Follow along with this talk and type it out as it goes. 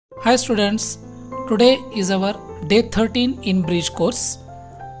Hi students, today is our day 13 in bridge course.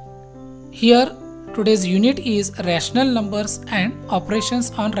 Here today's unit is rational numbers and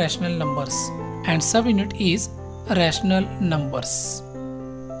operations on rational numbers and subunit is rational numbers.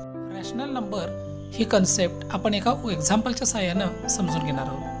 Rational number he concept आपण एका exampleच्या सहाय्याने समजून घेणार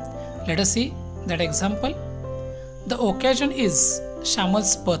आहोत. Let us see that example. The occasion is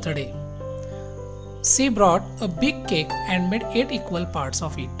Shamal's birthday. She brought a big cake and made 8 equal parts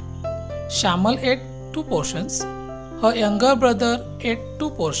of it. Shamal ate 2 portions. Her younger brother ate 2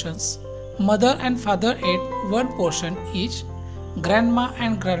 portions. Mother and father ate 1 portion each. Grandma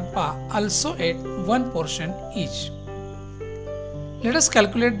and grandpa also ate 1 portion each. Let us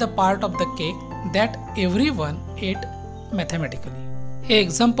calculate the part of the cake that everyone ate mathematically. हे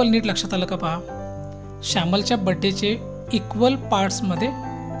example नीट लक्षात आलं का पहा. श्यामलच्या बर्थडेचे equal पार्ट्समध्ये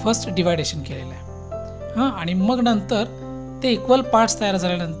first deviation केलेलं आहे आणि मग नंतर ते इक्वल पार्ट्स तयार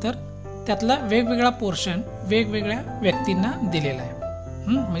झाल्यानंतर त्यातला वेगवेगळा पोर्शन वेगवेगळ्या व्यक्तींना दिलेला आहे.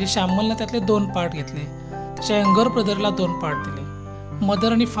 म्हणजे श्यामलनं त्यातले 2 पार्ट घेतले, त्याच्या यंगर ब्रदरला 2 पार्ट दिले,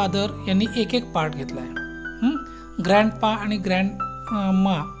 मदर आणि फादर यांनी एक पार्ट घेतला आहे, ग्रँडपा आणि ग्रँड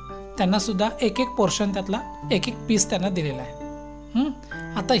मा त्यांना सुद्धा एक पोर्शन त्यातला एक पीस त्यांना दिलेला आहे.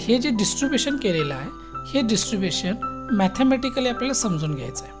 आता हे जे डिस्ट्रीब्युशन केलेलं आहे हे डिस्ट्रीब्युशन मॅथमॅटिकली आपल्याला समजून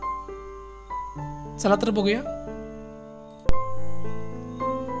घ्यायचं आहे. चला तर बघूया.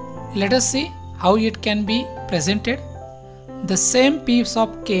 Let us see how it can be presented. The same piece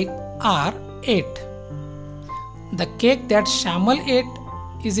of cake are 8. The cake that Shamal ate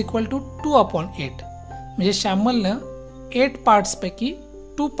is equal to 2 upon 8. म्हणजे श्यामलनं 8 parts पैकी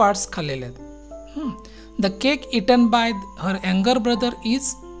 2 parts खाल्लेले आहेत. The cake eaten by her younger brother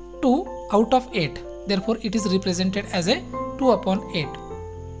is 2 out of 8. Therefore, it is represented as a 2 upon 8.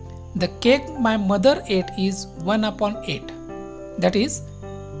 The cake my mother ate is 1 upon 8. That is,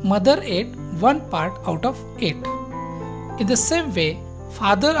 mother ate 1 part out of 8. In the same way,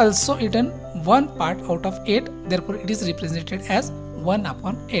 father also eaten 1 part out of 8. Therefore, it is represented as 1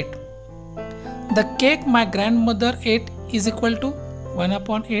 upon 8. The cake my grandmother ate is equal to 1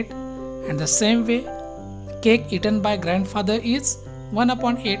 upon 8. And the same way, cake eaten by grandfather is 1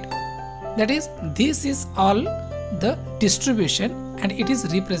 upon 8. That is, this is all the distribution and it is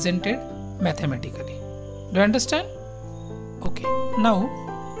represented mathematically. Do you understand? Okay. Now,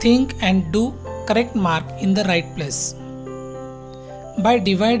 think and do correct mark in the right place. By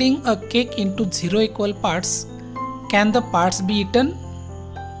dividing a cake into 0 equal parts, can the parts be eaten?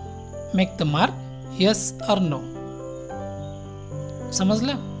 Make the mark yes or no.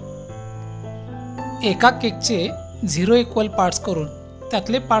 समजलं? एका केकचे 0 equal parts करून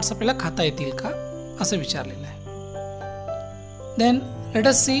त्यातले parts आपल्याला खाता येतील का असं विचारलेलं आहे. Then let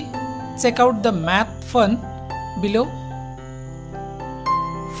us see, check out the math fun below.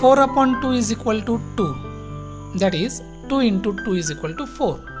 4 upon 2 is equal to 2. That is, 2 into 2 is equal to 4.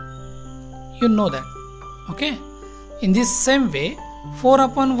 You know that. Okay. In this same way, 4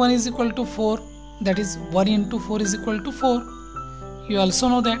 upon 1 is equal to 4. That is, 1 into 4 is equal to 4. You also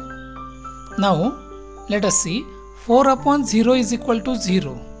know that. Now, let us see, 4 upon 0 is equal to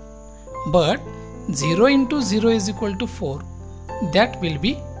 0. But 0 into 0 is equal to 4. That will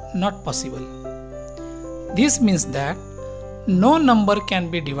be not possible. This means that no number can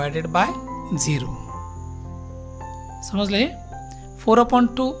be divided by 0. समजले? 4 upon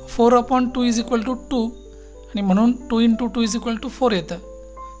 2 is equal to 2 आणि म्हणून 2 into 2 is equal to 4 येतं.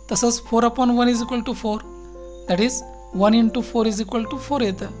 तसंच 4 upon 1 is equal to 4. That is, 1 into 4 is equal to 4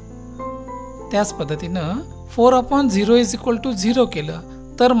 येतं. त्याच पद्धतीनं 4 upon 0 is equal to 0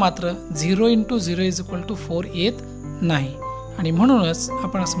 केलं तर मात्र 0 into 0 is equal to 4 येत नाही आणि म्हणूनच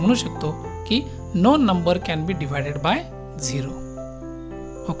आपण असं म्हणू शकतो की no number can be divided by 0.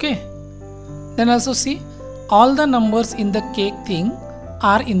 Okay. Then also see, all the numbers in the cake thing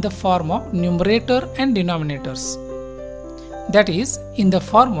are in the form of numerator and denominators. That is, in the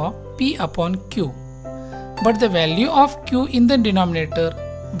form of p upon q. But the value of q in the denominator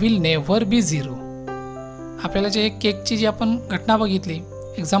will never be 0. आपल्याला जे केकची जी आपण घटना बघितली,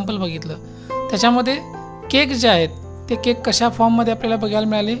 example बघितलं, त्याच्यामध्ये cake जे आहेत ते केक कशा फॉर्ममध्ये आपल्याला बघायला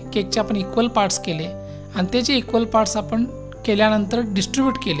मिळाले. केकचे आपण इक्वल पार्ट्स केले आणि ते जे इक्वल पार्ट्स आपण केल्यानंतर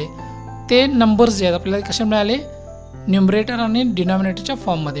डिस्ट्रीब्यूट केले ते नंबर्स जे आहेत आपल्याला कसे मिळाले, न्यूमरेटर आणि डिनॉमिनेटरच्या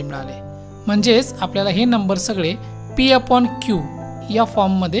फॉर्ममध्ये मिळाले. म्हणजेच आपल्याला हे नंबर सगळे पी अपॉन क्यू या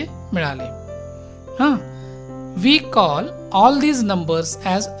फॉर्ममध्ये मिळाले. We call all these numbers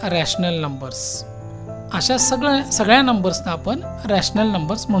as rational numbers. अशा सगळ्या नंबर्सना आपण रॅशनल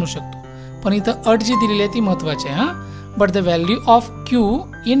नंबर्स म्हणू शकतो. पण इथं अट जी दिलेली आहे ती महत्त्वाची आहे. But the value of Q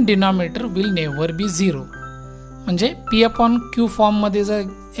in denominator will never बी 0. म्हणजे P/Q फॉर्ममध्ये जर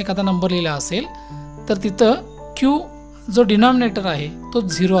एखादा नंबर लिहिला असेल तर तिथं Q जो डिनॉमिनेटर आहे तो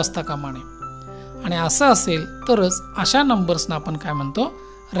 0 असता कामा नये. आणि असं असेल तरच अशा नंबर्सना आपण काय म्हणतो,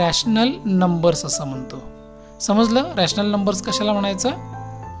 रॅशनल नंबर्स असं म्हणतो. समजलं रॅशनल नंबर्स कशाला म्हणायचं?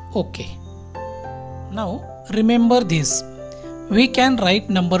 Okay. Now remember this. We can write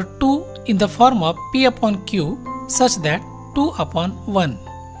number 2 in the form of P/Q such that 2/1.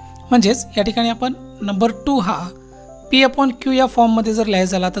 म्हणजेच या ठिकाणी आपण नंबर 2 हा P/Q या फॉर्ममध्ये जर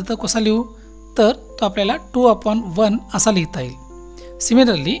लिहायचा झाला तर तो कसा लिहू, तर तो आपल्याला 2/1 असा लिहिता येईल.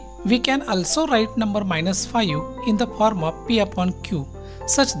 Similarly we can also right number -5 in the form of P/Q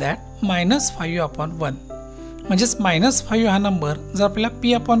such that -5/1. म्हणजेच -5 हा नंबर जर आपल्याला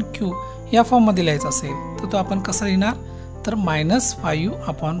P/Q या फॉर्ममध्ये लिहायचा असेल तर तो आपण कसा लिहिणार, तर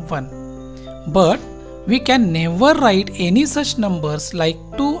 -5/1. But we can never write any such numbers like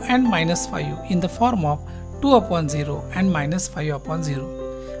 2 and -5 in the form of 2/0 and -5/0.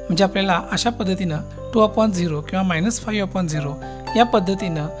 म्हणजे आपल्याला अशा पद्धतीनं 2/0 किंवा -5/0 या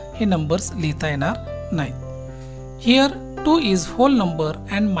पद्धतीनं हे नंबर्स लिहिता येणार नाहीत. Here 2 is hole number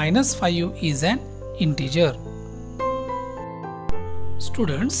and -5 is an integer.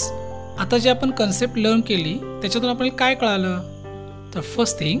 Students, आता जे आपण कन्सेप्ट लर्न केली त्याच्यातून आपल्याला काय कळालं, तर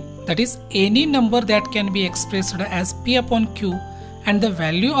first thing that is any number that can be expressed as P/Q and the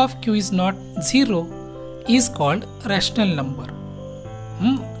value of Q is not 0 is called rational number.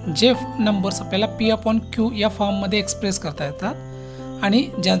 जे नंबर्स आपल्याला P/Q या फॉर्ममध्ये एक्सप्रेस करता येतात आणि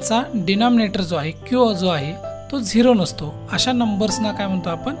ज्यांचा डिनॉमिनेटर जो आहे Q जो आहे तो 0 नसतो, अशा नंबर्सना काय म्हणतो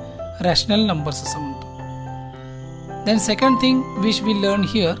आपण, रॅशनल नंबर्स असं म्हणतो. Then second thing which we learn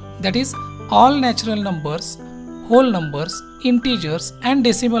here, that is all natural numbers, whole numbers, integers and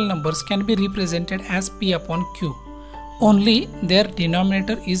decimal numbers can be represented as P/Q. Only their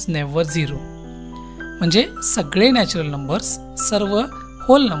denominator is never 0. म्हणजे सगळे नॅचरल नंबर्स, सर्व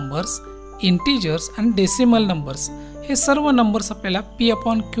hole numbers, integers आणि decimal numbers हे सर्व numbers आपल्याला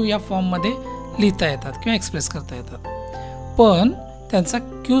P/Q या फॉर्ममध्ये लिहिता येतात किंवा एक्सप्रेस करता येतात. पण त्यांचा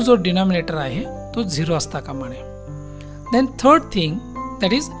Q जो डिनॉमिनेटर आहे तो 0 असता कामा नये. Then third thing,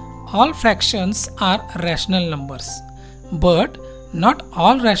 that is all fractions are rational numbers, but not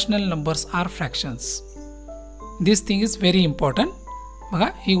all rational numbers are fractions. This thing is very important. बघा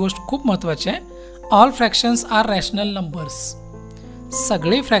ही गोष्ट खूप महत्त्वाची आहे. All fractions are rational numbers.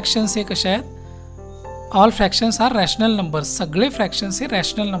 सगळे फ्रॅक्शन्स हे कसे आहेत, all fractions are rational numbers. सगळे फ्रॅक्शन्स हे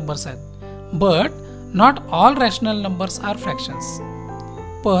रॅशनल नंबर्स आहेत. But not all rational numbers are fractions.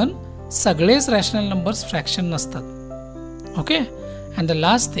 पण सगळेच रॅशनल नंबर्स फ्रॅक्शन नसतात. Okay, and the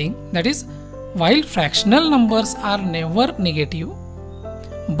last thing, that is while fractional numbers are never negative,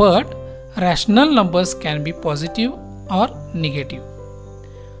 but rational numbers can be positive or negative.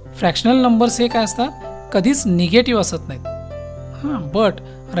 Fractional numbers हे काय असतात, कधीच negative असत नाहीत. but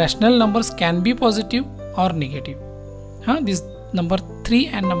rational numbers can be positive or negative. This number 3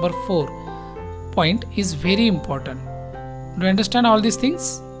 and number 4 point is very important. Do you understand all these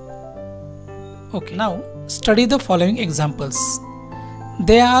things? Okay, now study the following examples.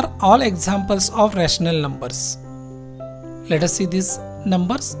 They are all examples of rational numbers. Let us see these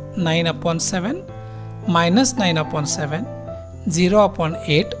numbers: 9/7, -9/7,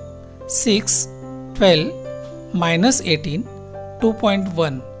 0/8, 6, 12, -18,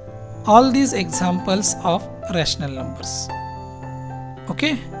 2.1. All these examples of rational numbers.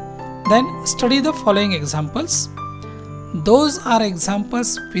 Okay, then study the following examples. Those are examples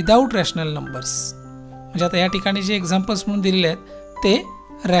without rational numbers. म्हणजे आता या ठिकाणी जे examples म्हणून दिलेले आहेत ते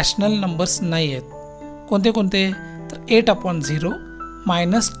rational numbers नाही आहेत. कोणते कोणते, तर 8/0,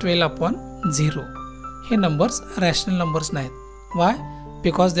 -12/0 हे नंबर्स रॅशनल नंबर्स नाहीत. Y?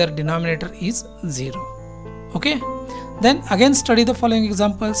 Because there denominator is 0. Okay, then again study the following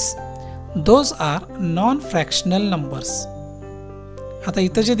examples. Those R non fractional numbers. आता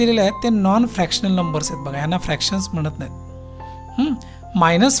इथं जे दिलेले आहेत ते नॉन फ्रॅक्शनल नंबर्स आहेत. बघा यांना फ्रॅक्शन्स म्हणत नाहीत.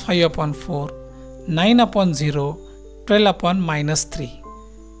 -5/4, 9/0, 12/-3.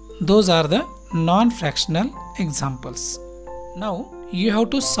 Those are the non-fractional examples. Now you have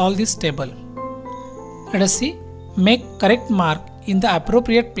to solve this table. Let us see. Make correct mark in the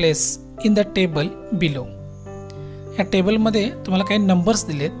appropriate place in the table below. या टेबलमध्ये तुम्हाला काही नंबर्स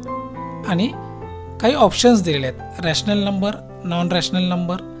दिलेत आणि काही ऑप्शन्स दिलेले आहेत. Rational number, non rational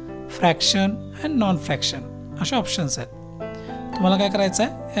number, fraction and non fraction असे ऑप्शन्स आहेत. तुम्हाला काय करायचं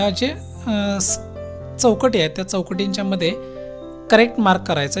आहे, ह्या जे चौकटी आहेत त्या चौकटींच्या मध्ये करेक्ट मार्क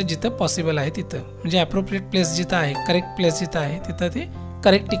करायचं जिथं पॉसिबल आहे तिथं. म्हणजे ॲप्रोप्रिएट प्लेस जिथं आहे, करेक्ट प्लेस जिथं आहे तिथं ते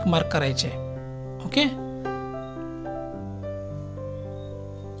करेक्ट टिक मार्क करायचे आहे. ओके,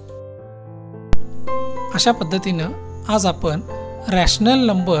 अशा पद्धतीनं आज आपण रॅशनल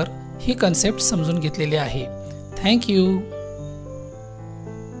नंबर ही कन्सेप्ट समजून घेतलेली आहे. थँक्यू.